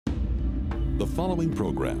The following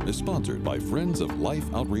program is sponsored by Friends of Life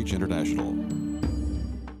Outreach International.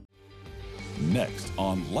 Next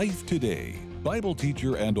on Life Today, Bible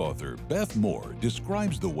teacher and author Beth Moore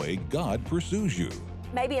describes the way God pursues you.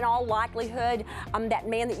 Maybe in all likelihood, that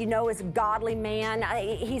man that you know is a godly man.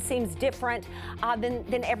 He seems different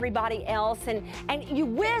than everybody else, and you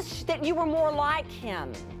wish that you were more like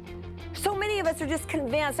him. So many of us are just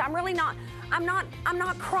convinced, I'm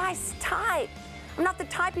not Christ's type. I'm not the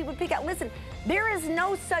type he would pick out. Listen, there is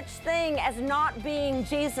no such thing as not being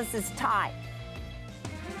Jesus's type.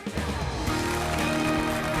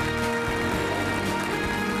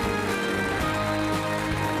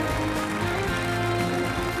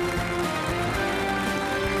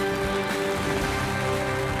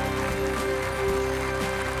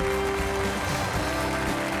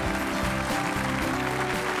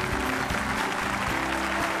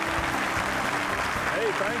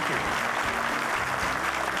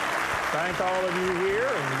 Thank all of you here,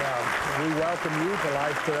 and we welcome you to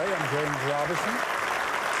Life Today. I'm James Robison.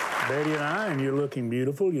 Betty and I, and you're looking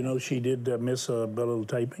beautiful. You know, she did miss a little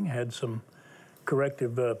taping, had some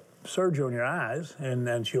corrective surgery on your eyes, and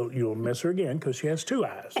then you'll miss her again because she has two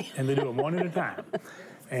eyes, and they do them one at a time.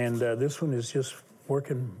 And this one is just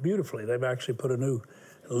working beautifully. They've actually put a new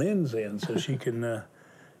lens in so she can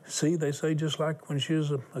see, they say, just like when she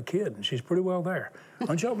was a kid, and she's pretty well there.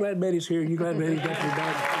 Aren't y'all glad Betty's here? You glad Betty's got to be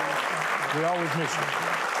back? We always miss you.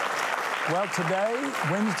 Well, today,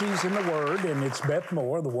 Wednesday's in the Word, and it's Beth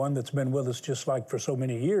Moore, the one that's been with us just like for so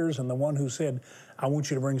many years, and the one who said, I want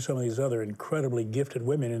you to bring some of these other incredibly gifted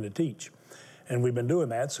women in to teach. And we've been doing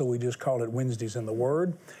that, so we just called it Wednesdays in the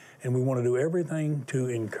Word, and we want to do everything to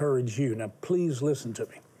encourage you. Now, please listen to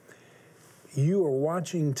me. You are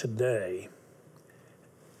watching today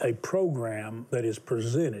a program that is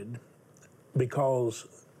presented because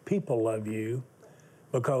people love you,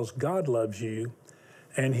 because God loves you,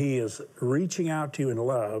 and He is reaching out to you in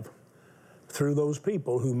love through those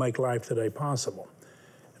people who make Life Today possible.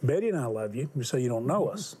 Betty and I love you. You say you don't know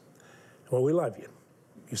us. Well, we love you.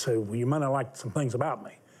 You say, well, you might not like some things about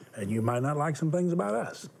me, and you might not like some things about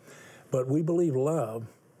us. But we believe love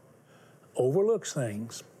overlooks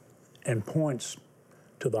things and points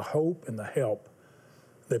to the hope and the help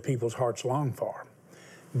that people's hearts long for.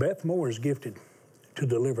 Beth Moore is gifted to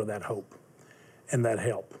deliver that hope and that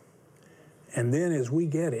help. And then as we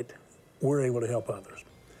get it, we're able to help others.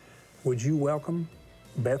 Would you welcome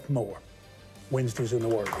Beth Moore, Wednesdays in the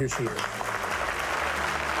Word? Here she is.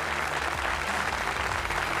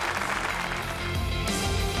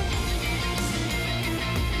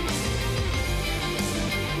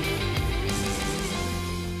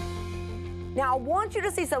 Now, I want you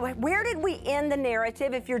to see, so where did we end the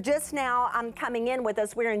narrative? If you're just now coming in with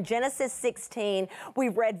us, we're in Genesis 16.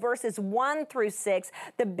 We've read verses 1 through 6,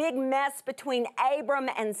 the big mess between Abram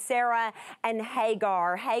and Sarah and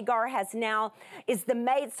Hagar. Hagar is the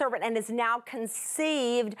maidservant and has now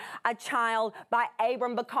conceived a child by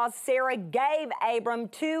Abram because Sarah gave Abram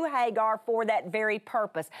to Hagar for that very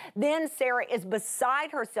purpose. Then Sarah is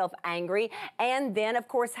beside herself angry, and then, of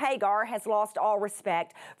course, Hagar has lost all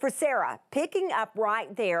respect for Sarah. Picking up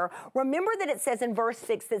right there, remember that it says in verse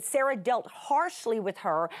 6 that Sarah dealt harshly with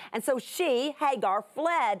her, and so she, Hagar,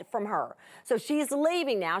 fled from her. So she's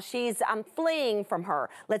leaving now. She's fleeing from her.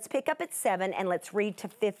 Let's pick up at 7 and let's read to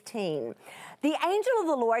 15. The angel of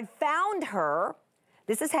the Lord found her,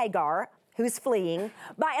 this is Hagar, who's fleeing,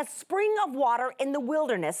 by a spring of water in the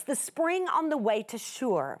wilderness, the spring on the way to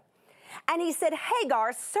Shur. And he said,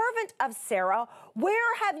 Hagar, servant of Sarah,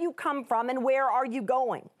 where have you come from and where are you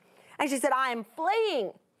going? And she said, I am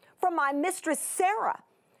fleeing from my mistress Sarah.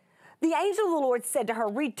 The angel of the Lord said to her,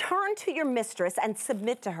 return to your mistress and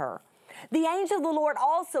submit to her. The angel of the Lord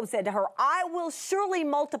also said to her, I will surely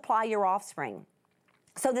multiply your offspring,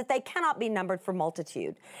 so that they cannot be numbered for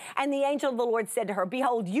multitude. And the angel of the Lord said to her,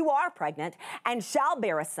 behold, you are pregnant and shall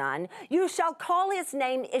bear a son. You shall call his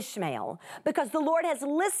name Ishmael, because the Lord has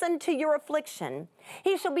listened to your affliction.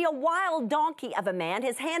 He shall be a wild donkey of a man,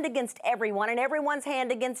 his hand against everyone, and everyone's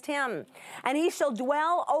hand against him. And he shall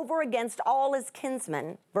dwell over against all his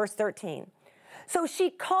kinsmen. Verse 13. So she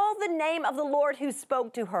called the name of the Lord who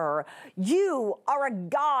spoke to her, you are a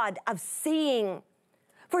God of seeing.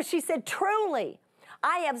 For she said, truly,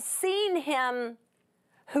 I have seen him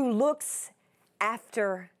who looks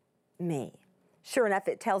after me. Sure enough,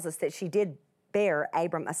 it tells us that she did bear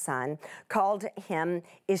Abram a son, called him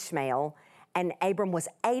Ishmael, and Abram was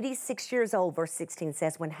 86 years old, verse 16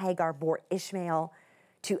 says, when Hagar bore Ishmael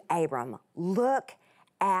to Abram. Look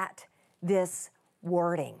at this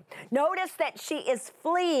wording. Notice that she is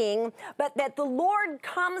fleeing, but that the Lord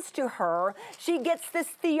comes to her. She gets this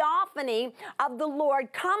theophany of the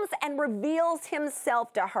Lord, comes and reveals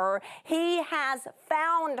himself to her. He has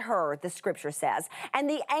found her, the scripture says, and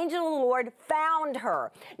the angel of the Lord found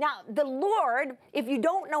her. Now, the Lord, if you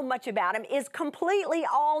don't know much about him, is completely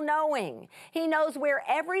all-knowing. He knows where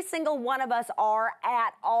every single one of us are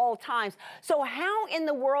at all times. So how in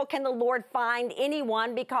the world can the Lord find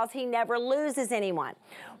anyone, because he never loses anyone?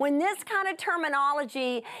 When this kind of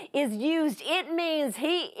terminology is used, it means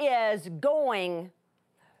he is going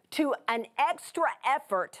to an extra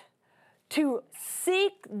effort to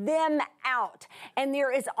seek them out. And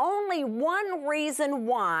there is only one reason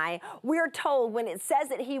why we're told when it says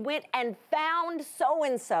that he went and found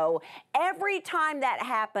so-and-so. Every time that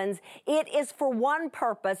happens, it is for one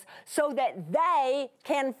purpose, so that they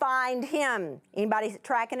can find him. Anybody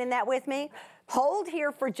tracking in that with me? Hold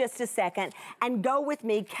here for just a second and go with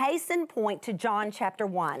me, case in point, to John chapter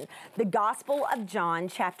 1, the Gospel of John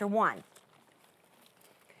chapter 1.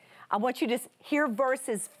 I want you to hear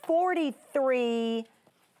verses 43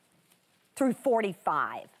 through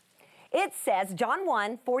 45. It says, John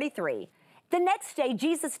 1:43, the next day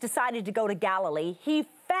Jesus decided to go to Galilee. He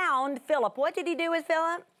found Philip. What did he do with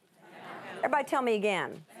Philip? Everybody tell me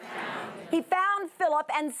again. He found Philip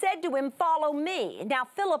and said to him, follow me. Now,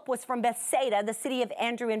 Philip was from Bethsaida, the city of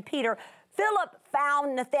Andrew and Peter. Philip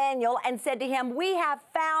found Nathanael and said to him, we have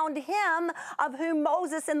found him of whom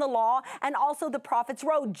Moses in the law and also the prophets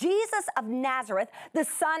wrote, Jesus of Nazareth, the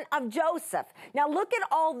son of Joseph. Now look at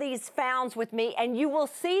all these founds with me, and you will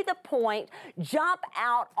see the point jump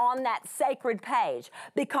out on that sacred page,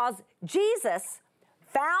 because Jesus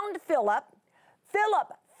found Philip,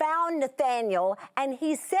 Philip found Nathanael, and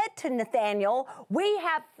he said to Nathanael, we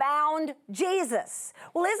have found Jesus.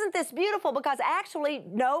 Well, isn't this beautiful? Because actually,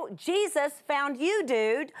 no, Jesus found you,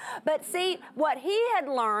 dude. But see, what he had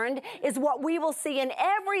learned is what we will see in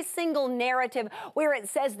every single narrative where it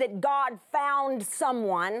says that God found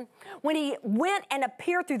someone. When he went and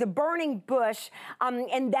appeared through the burning bush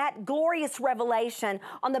in that glorious revelation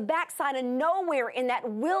on the backside of nowhere in that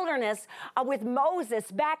wilderness with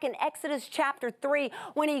Moses back in Exodus chapter 3,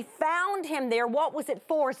 when he found him there, what was it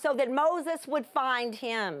for? So that Moses would find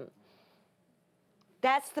him.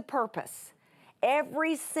 That's the purpose.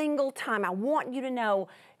 Every single time, I want you to know,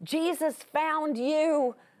 Jesus found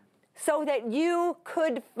you so that you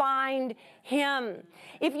could find him.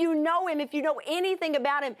 If you know him, if you know anything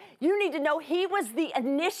about him, you need to know he was the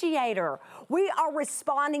initiator. We are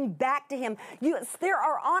responding back to him. There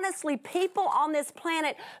are honestly people on this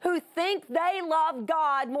planet who think they love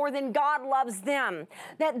God more than God loves them,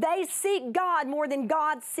 that they seek God more than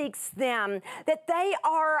God seeks them, that they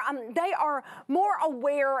are more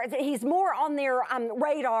aware, that he's more on their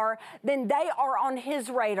radar than they are on his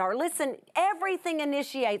radar. Listen, everything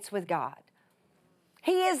initiates with God.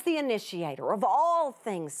 He is the initiator of all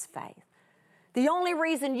things faith. The only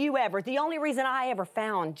reason I ever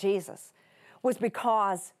found Jesus was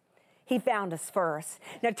because he found us first.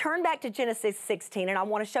 Now turn back to Genesis 16, and I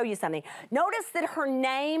want to show you something. Notice that her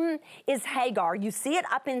name is Hagar. You see it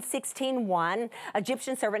up in 16:1,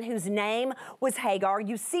 Egyptian servant whose name was Hagar.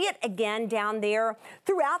 You see it again down there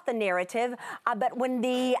throughout the narrative. But when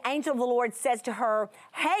the angel of the Lord says to her,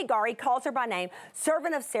 Hagar, he calls her by name,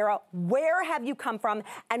 servant of Sarah, where have you come from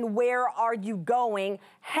and where are you going?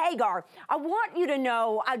 Hagar, I want you to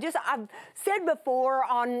know, I've said before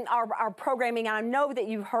on our programming, and I know that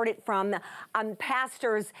you've heard it from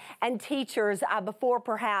pastors and teachers before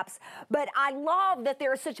perhaps, but I love that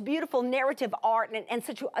there is such beautiful narrative art and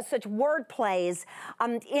such word plays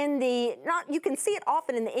you can see it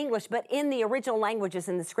often in the English, but in the original languages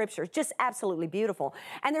in the scriptures, just absolutely beautiful.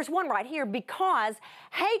 And there's one right here, because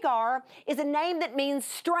Hagar is a name that means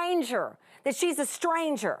stranger, that she's a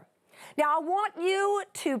stranger. Now, I want you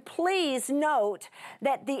to please note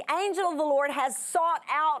that the angel of the Lord has sought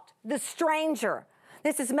out the stranger.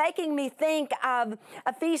 This is making me think of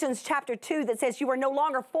Ephesians chapter 2 that says you are no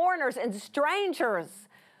longer foreigners and strangers,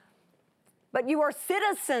 but you are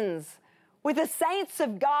citizens with the saints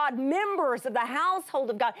of God, members of the household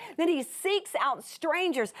of God. Then he seeks out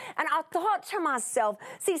strangers. And I thought to myself,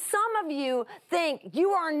 see, some of you think you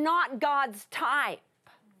are not God's type.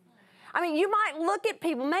 I mean, you might look at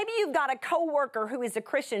people, maybe you've got a coworker who is a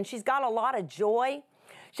Christian. She's got a lot of joy.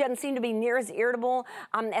 She doesn't seem to be near as irritable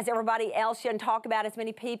as everybody else. She doesn't talk about as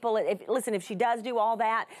many people. If she does do all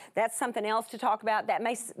that, that's something else to talk about. That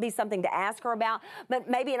may be something to ask her about. But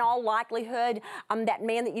maybe in all likelihood, that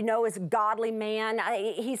man that you know is a godly man.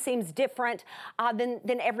 He seems different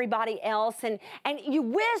than everybody else. And you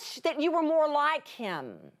wish that you were more like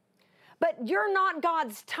him. but you're not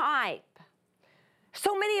God's type.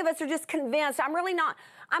 So many of us are just convinced,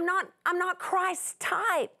 I'm not Christ's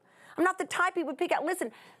type. I'm not the type he would pick out.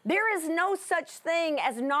 Listen, there is no such thing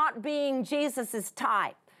as not being Jesus's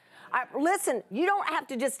type. Listen, you don't have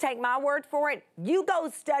to just take my word for it. You go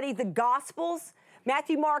study the Gospels,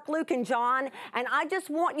 Matthew, Mark, Luke, and John, and I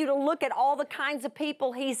just want you to look at all the kinds of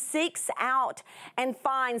people he seeks out and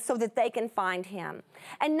finds so that they can find him.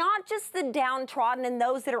 And not just the downtrodden and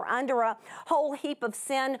those that are under a whole heap of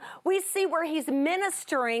sin. We see where he's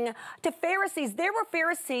ministering to Pharisees. There were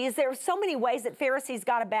Pharisees. There were so many ways that Pharisees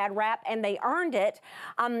got a bad rap, and they earned it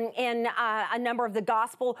in a number of the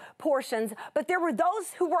gospel portions. But there were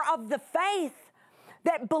those who were of the faith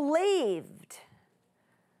that believed.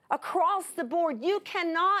 Across the board, you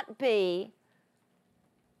cannot be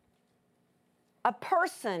a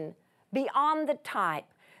person beyond the type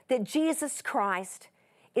that Jesus Christ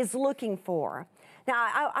is looking for. Now,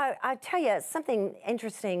 I tell you, something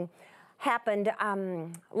interesting happened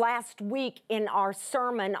last week in our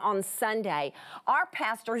sermon on Sunday. Our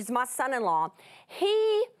pastor, who's my son-in-law,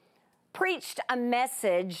 he preached a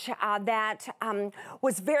message that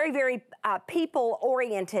was very, very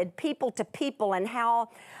people-oriented, people to people, and how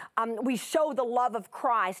we show the love of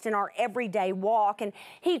Christ in our everyday walk. And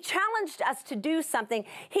he challenged us to do something.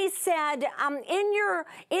 He said, in your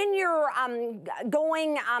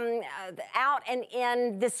going out and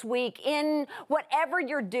in this week, in whatever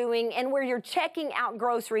you're doing, and where you're checking out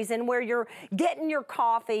groceries, and where you're getting your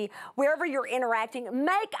coffee, wherever you're interacting,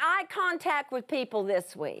 make eye contact with people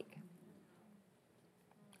this week.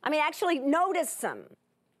 I mean, actually notice them.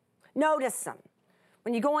 Notice them.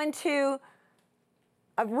 When you go into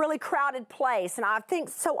a really crowded place, and I think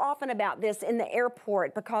so often about this in the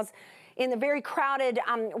airport, because in the very crowded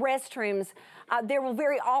restrooms, there will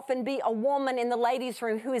very often be a woman in the ladies'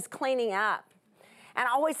 room who is cleaning up. And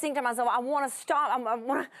I always think to myself, I want to stop. I'm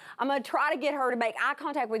going to try to get her to make eye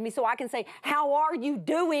contact with me so I can say, how are you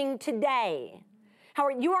doing today?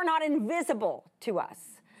 You are not invisible to us.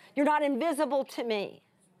 You're not invisible to me.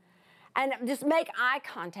 And just make eye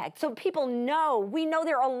contact so people know, we know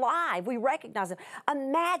they're alive, we recognize them.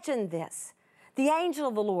 Imagine this, the angel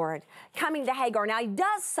of the Lord coming to Hagar. Now, he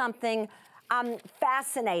does something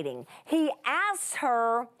fascinating. He asks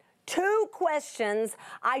her 2 questions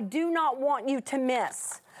I do not want you to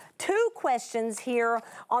miss. 2 questions here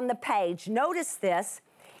on the page. Notice this.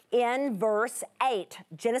 In verse 8,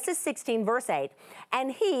 Genesis 16, verse 8.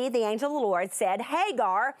 And he, the angel of the Lord, said,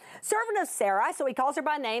 Hagar, servant of Sarai, so he calls her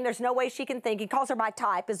by name. There's no way she can think. He calls her by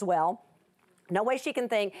type as well. No way she can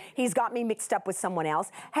think he's got me mixed up with someone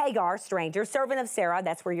else. Hagar, stranger, servant of Sarah,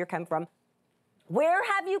 that's where you're come from. Where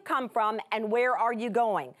have you come from and where are you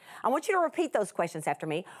going? I want you to repeat those questions after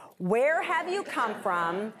me. Where have you come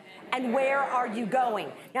from and where are you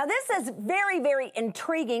going? Now, this is very, very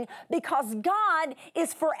intriguing because God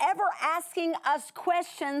is forever asking us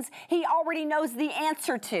questions he already knows the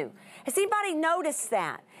answer to. Has anybody noticed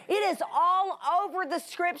that? It is all over the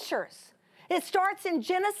scriptures. It starts in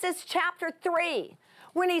Genesis chapter 3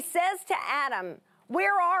 when he says to Adam,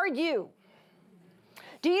 where are you?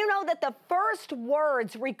 Do you know that the first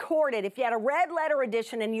words recorded, if you had a red letter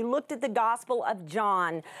edition and you looked at the Gospel of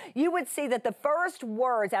John, you would see that the first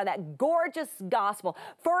words out of that gorgeous gospel,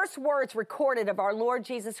 first words recorded of our Lord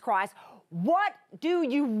Jesus Christ, what do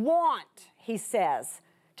you want, he says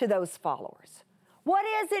to those followers. What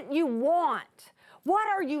is it you want? What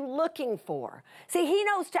are you looking for? See, he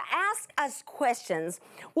knows to ask us questions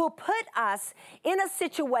will put us in a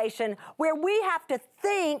situation where we have to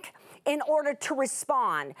think in order to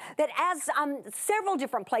respond. That as several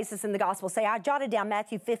different places in the gospel say, I jotted down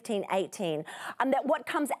Matthew 15, 18, that what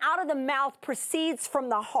comes out of the mouth proceeds from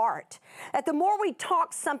the heart. That the more we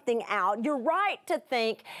talk something out, you're right to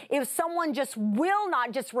think if someone just will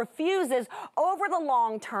not, just refuses over the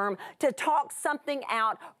long term to talk something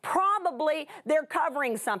out, probably they're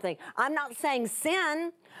covering something. I'm not saying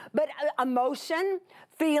sin, but emotion,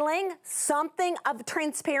 feeling, something of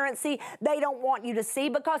transparency they don't want you to see,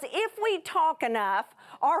 because if we talk enough,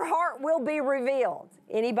 our heart will be revealed.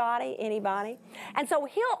 Anybody? And so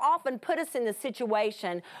he'll often put us in the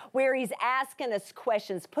situation where he's asking us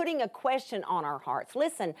questions, putting a question on our hearts.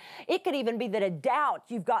 Listen, it could even be that a doubt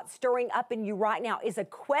you've got stirring up in you right now is a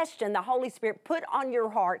question the Holy Spirit put on your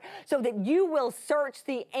heart so that you will search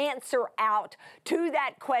the answer out to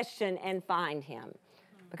that question and find him.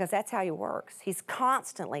 Because that's how he works. He's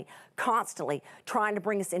constantly trying to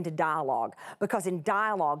bring us into dialogue. Because in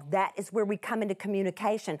dialogue, that is where we come into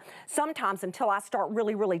communication. Sometimes until I start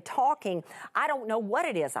really talking, I don't know what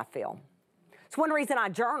it is I feel. It's one reason I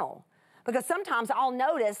journal. Because sometimes I'll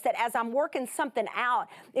notice that as I'm working something out,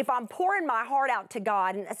 if I'm pouring my heart out to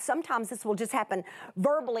God, and sometimes this will just happen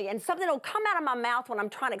verbally, and something will come out of my mouth when I'm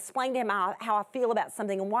trying to explain to him how I feel about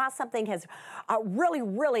something and why something has really,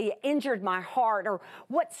 really injured my heart, or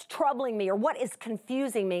what's troubling me, or what is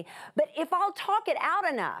confusing me. But if I'll talk it out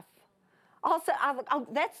enough, also,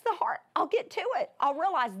 that's the heart. I'll get to it. I'll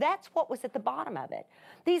realize that's what was at the bottom of it.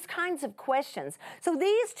 These kinds of questions. So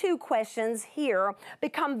these two questions here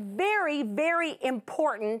become very, very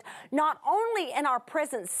important, not only in our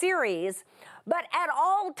present series, but at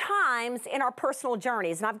all times in our personal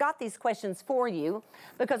journeys. And I've got these questions for you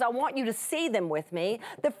because I want you to see them with me.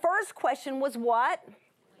 The first question was what?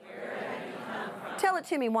 Where have you come from? Tell it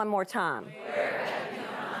to me one more time. Where have you come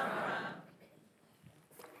from?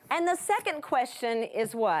 And the second question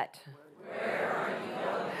is what? Where are you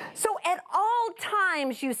going? So at all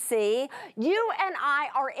times, you see, you and I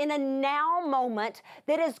are in a now moment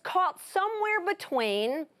that is caught somewhere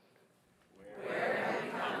between. Where have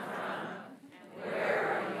you come from?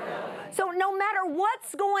 Where are you going? So no matter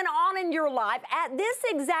what's going on in your life, at this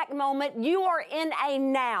exact moment, you are in a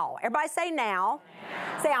now. Everybody say now.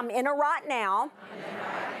 Say, I'm in a right now.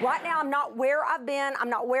 Right now, I'm not where I've been. I'm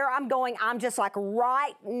not where I'm going. I'm just like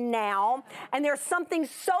right now. And there's something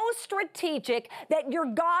so strategic that your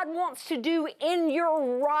God wants to do in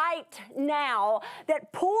your right now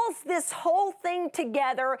that pulls this whole thing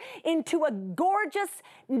together into a gorgeous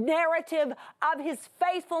narrative of His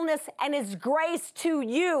faithfulness and His grace to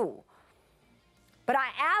you. But I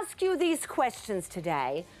ask you these questions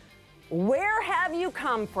today. Where have you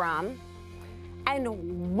come from?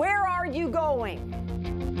 And where are you going?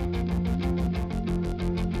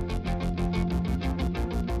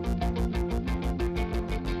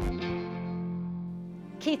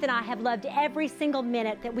 Keith and I have loved every single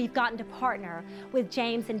minute that we've gotten to partner with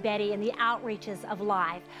James and Betty in the outreaches of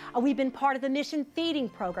life. We've been part of the mission feeding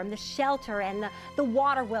program, the shelter, and the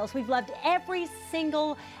water wells. We've loved every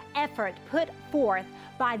single effort put forth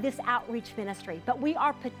by this outreach ministry. But we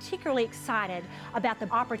are particularly excited about the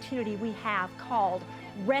opportunity we have called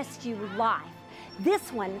Rescue Life.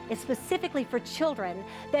 This one is specifically for children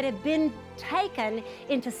that have been taken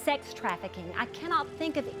into sex trafficking. I cannot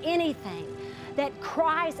think of anything that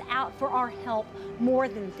cries out for our help more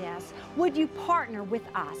than this. Would you partner with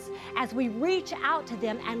us as we reach out to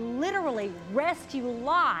them and literally rescue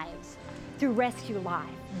lives through Rescue Life?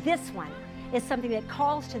 This one is something that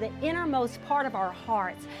calls to the innermost part of our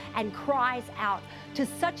hearts and cries out to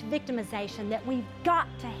such victimization that we've got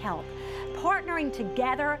to help. Partnering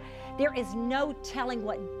together, there is no telling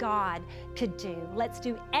what God could do. Let's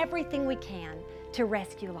do everything we can to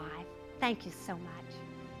rescue life. Thank you so much.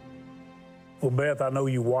 Well, Beth, I know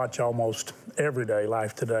you watch almost every day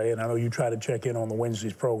Life Today, and I know you try to check in on the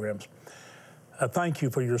Wednesdays programs. Thank you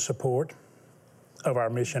for your support of our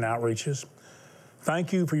mission outreaches.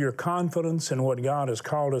 Thank you for your confidence in what God has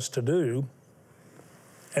called us to do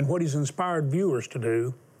and what He's inspired viewers to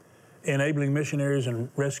do, enabling missionaries and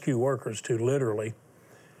rescue workers to literally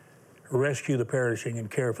rescue the perishing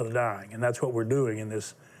and care for the dying. And that's what we're doing in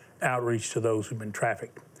this outreach to those who've been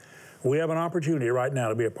trafficked. We have an opportunity right now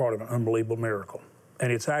to be a part of an unbelievable miracle.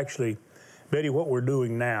 And it's actually, Betty, what we're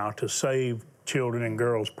doing now to save children and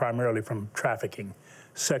girls primarily from trafficking,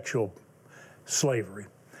 sexual slavery,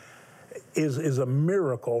 is a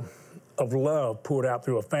miracle of love poured out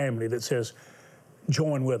through a family that says,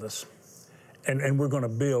 join with us. And we're going to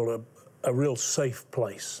build a real safe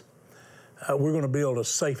place. We're going to build a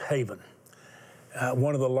safe haven.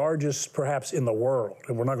 One of the largest perhaps in the world,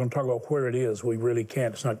 and we're not going to talk about where it is. We really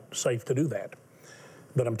can't. It's not safe to do that.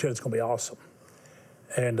 But I'm telling you, it's going to be awesome.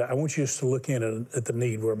 And I want you just to look in at the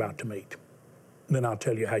need we're about to meet. Then I'll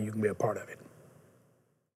tell you how you can be a part of it.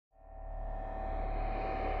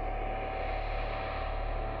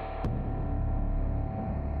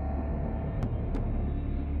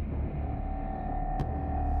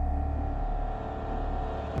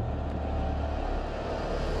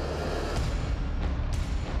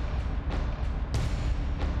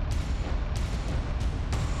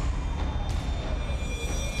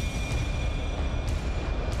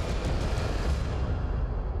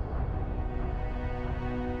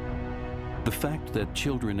 The fact that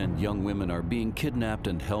children and young women are being kidnapped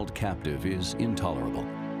and held captive is intolerable.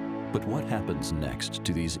 But what happens next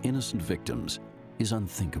to these innocent victims is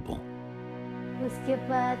unthinkable.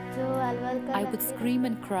 I would scream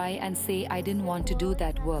and cry and say I didn't want to do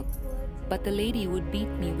that work, but the lady would beat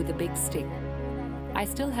me with a big stick. I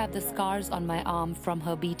still have the scars on my arm from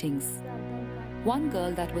her beatings. One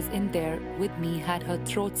girl that was in there with me had her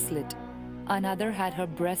throat slit. Another had her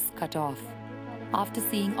breasts cut off. After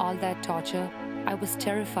seeing all that torture, I was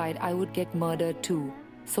terrified I would get murdered too,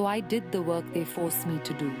 so I did the work they forced me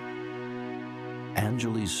to do.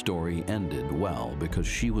 Anjali's story ended well because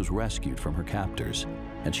she was rescued from her captors,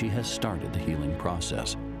 and she has started the healing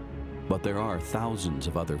process. But there are thousands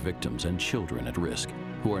of other victims and children at risk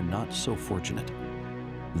who are not so fortunate.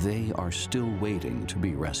 They are still waiting to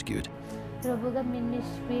be rescued. I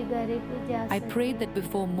prayed that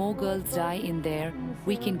before more girls die in there,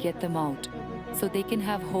 we can get them out, so they can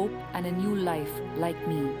have hope and a new life like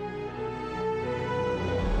me.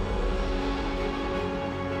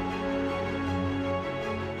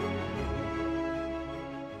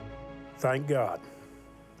 Thank God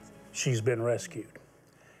she's been rescued.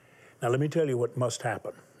 Now let me tell you what must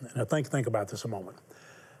happen. Now think about this a moment.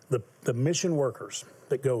 The mission workers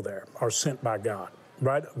that go there are sent by God,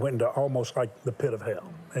 right? Went into almost like the pit of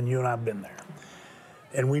hell, and you and I have been there.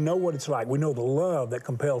 And we know what it's like. We know the love that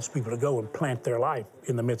compels people to go and plant their life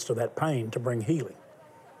in the midst of that pain to bring healing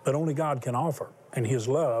that only God can offer, and His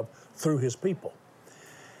love through His people.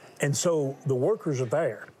 And so the workers are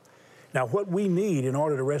there. Now, what we need in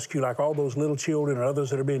order to rescue like all those little children or others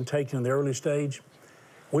that are being taken in the early stage,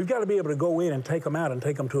 we've got to be able to go in and take them out and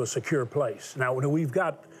take them to a secure place. Now, we've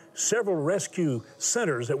got several rescue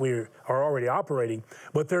centers that we are already operating,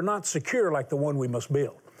 but they're not secure like the one we must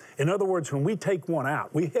build. In other words, when we take one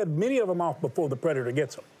out, we head many of them off before the predator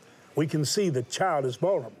gets them. We can see the child is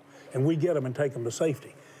vulnerable, and we get them and take them to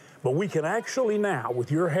safety. But we can actually now,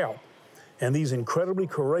 with your help, and these incredibly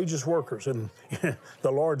courageous workers in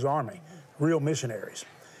the Lord's army, real missionaries,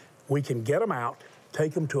 we can get them out,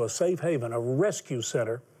 take them to a safe haven, a rescue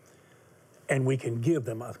center, and we can give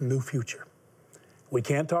them a new future. We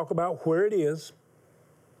can't talk about where it is,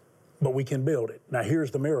 but we can build it. Now, here's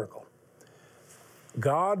the miracle.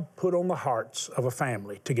 God put on the hearts of a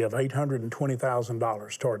family to give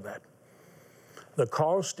 $820,000 toward that. The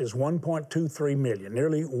cost is $1.23 million,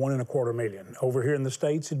 nearly $1.25 million. Over here in the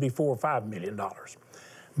States, it'd be $4 or $5 million.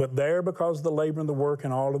 But there, because of the labor and the work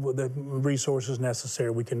and all of the resources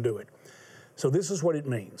necessary, we can do it. So this is what it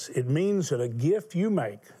means. It means that a gift you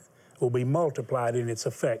make will be multiplied in its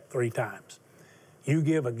effect 3 times. You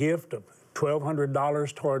give a gift of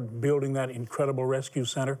 $1,200 toward building that incredible rescue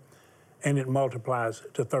center, and it multiplies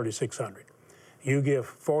to $3,600. You give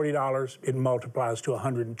 $40, it multiplies to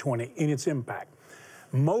 $120 in its impact.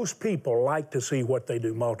 Most people like to see what they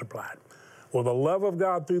do multiplied. Well, the love of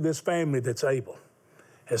God through this family that's able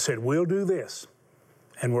has said, we'll do this,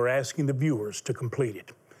 and we're asking the viewers to complete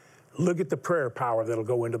it. Look at the prayer power that'll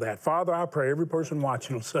go into that. Father, I pray every person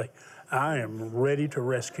watching will say, I am ready to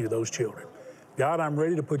rescue those children. God, I'm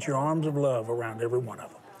ready to put your arms of love around every one of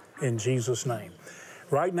them. In Jesus' name.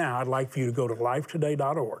 Right now, I'd like for you to go to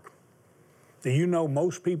lifetoday.org. Do you know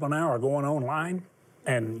most people now are going online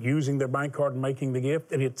and using their bank card and making the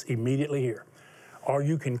gift, and it's immediately here. Or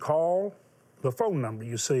you can call the phone number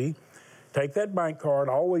you see, take that bank card,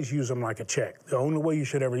 always use them like a check. The only way you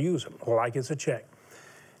should ever use them, like it's a check.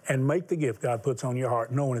 And make the gift God puts on your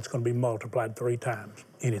heart, knowing it's going to be multiplied 3 times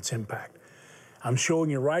in its impact. I'm showing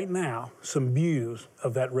you right now some views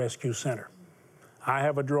of that rescue center. I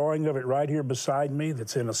have a drawing of it right here beside me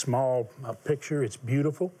that's in a small picture. It's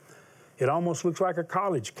beautiful. It almost looks like a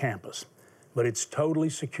college campus, but it's totally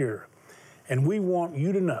secure. And we want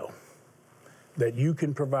you to know that you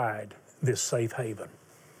can provide this safe haven.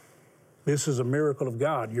 This is a miracle of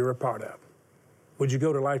God you're a part of. Would you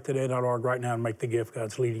go to lifetoday.org right now and make the gift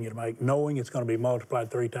God's leading you to make, knowing it's going to be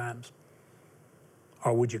multiplied 3 times?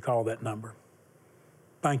 Or would you call that number?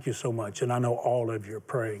 Thank you so much. And I know all of you are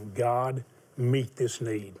praying, God, meet this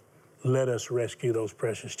need. Let us rescue those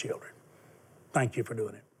precious children. Thank you for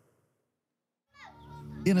doing it.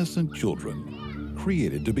 Innocent children,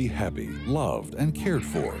 created to be happy, loved, and cared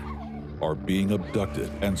for, are being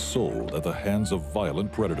abducted and sold at the hands of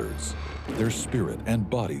violent predators. Their spirit and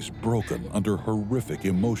bodies broken under horrific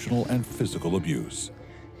emotional and physical abuse.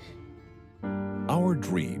 Our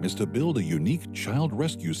dream is to build a unique child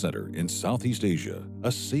rescue center in Southeast Asia,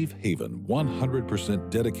 a safe haven 100%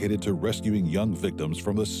 dedicated to rescuing young victims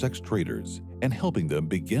from the sex traders and helping them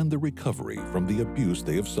begin the recovery from the abuse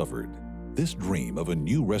they have suffered. This dream of a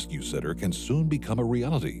new rescue center can soon become a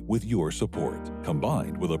reality with your support,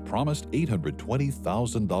 combined with a promised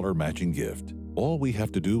 $820,000 matching gift. All we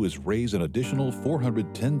have to do is raise an additional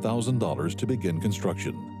 $410,000 to begin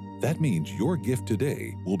construction. That means your gift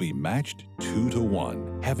today will be matched 2 to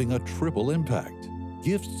 1, having a triple impact.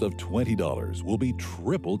 Gifts of $20 will be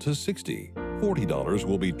tripled to $60, $40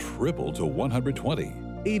 will be tripled to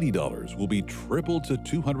 $120, $80 will be tripled to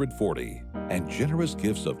 $240, and generous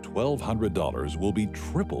gifts of $1,200 will be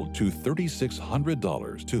tripled to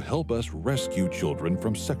 $3,600 to help us rescue children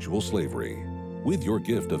from sexual slavery. With your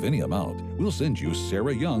gift of any amount, we'll send you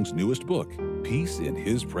Sarah Young's newest book, Peace in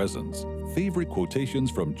His Presence, Favorite Quotations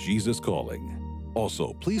from Jesus Calling.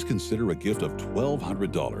 Also, please consider a gift of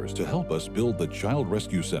 $1,200 to help us build the Child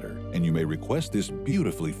Rescue Center, and you may request this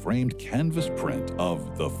beautifully framed canvas print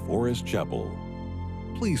of the Forest Chapel.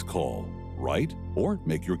 Please call, write, or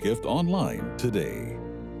make your gift online today.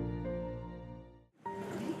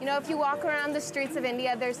 You know, if you walk around the streets of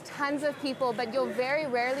India, there's tons of people, but you'll very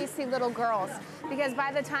rarely see little girls, because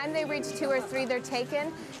by the time they reach 2 or 3, they're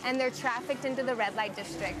taken and they're trafficked into the red light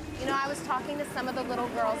district. You know, I was talking to some of the little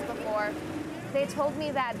girls before. They told me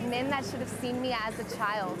that men that should have seen me as a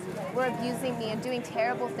child were abusing me and doing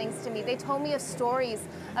terrible things to me. They told me of stories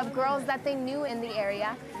of girls that they knew in the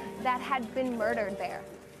area that had been murdered there.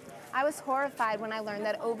 I was horrified when I learned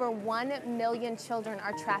that over 1 million children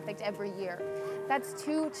are trafficked every year. That's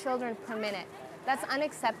 2 children per minute. That's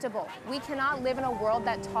unacceptable. We cannot live in a world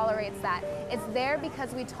that tolerates that. It's there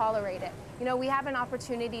because we tolerate it. You know, we have an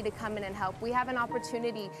opportunity to come in and help. We have an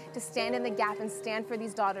opportunity to stand in the gap and stand for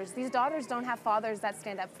these daughters. These daughters don't have fathers that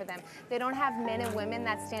stand up for them. They don't have men and women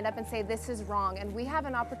that stand up and say, this is wrong, and we have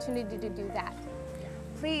an opportunity to do that.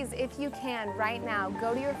 Please, if you can, right now,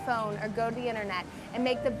 go to your phone or go to the internet and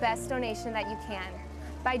make the best donation that you can.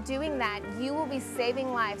 By doing that, you will be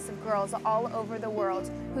saving lives of girls all over the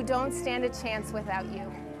world who don't stand a chance without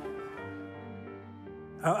you.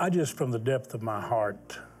 I just, from the depth of my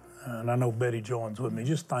heart, and I know Betty joins with me,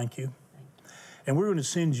 just thank you. And we're going to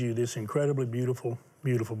send you this incredibly beautiful,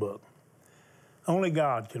 beautiful book. Only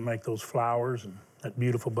God can make those flowers and that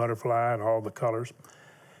beautiful butterfly and all the colors.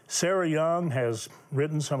 Sarah Young has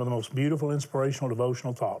written some of the most beautiful, inspirational,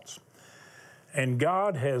 devotional thoughts. And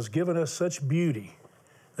God has given us such beauty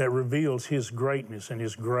that reveals His greatness and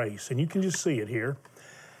His grace. And you can just see it here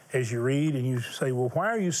as you read, and you say, well, why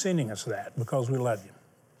are you sending us that? Because we love you.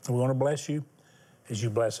 And we want to bless you as you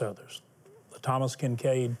bless others. The Thomas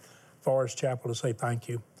Kincaid Forest Chapel to say thank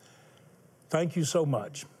you. Thank you so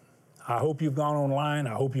much. I hope you've gone online.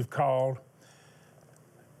 I hope you've called.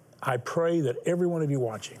 I pray that every one of you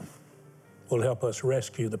watching will help us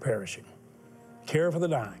rescue the perishing, care for the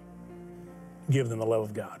dying, give them the love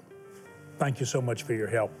of God. Thank you so much for your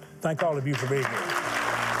help. Thank all of you for being here.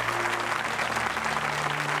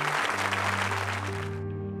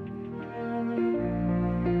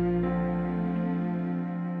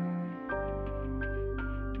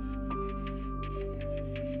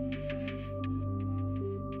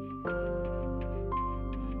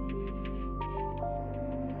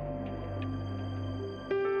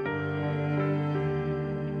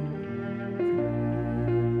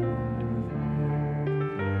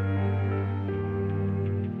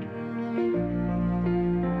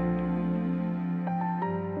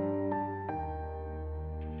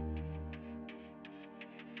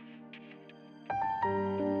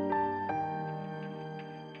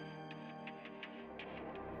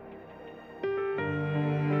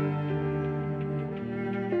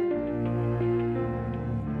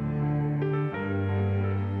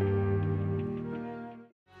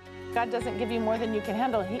 God doesn't give you more than you can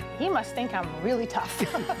handle. He must think I'm really tough.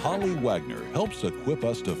 Holly Wagner helps equip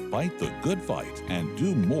us to fight the good fight and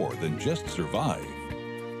do more than just survive.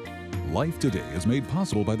 Life Today is made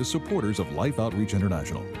possible by the supporters of Life Outreach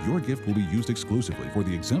International. Your gift will be used exclusively for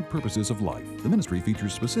the exempt purposes of life. The ministry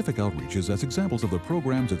features specific outreaches as examples of the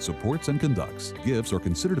programs it supports and conducts. Gifts are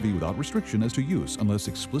considered to be without restriction as to use unless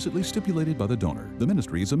explicitly stipulated by the donor. The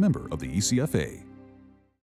ministry is a member of the ECFA.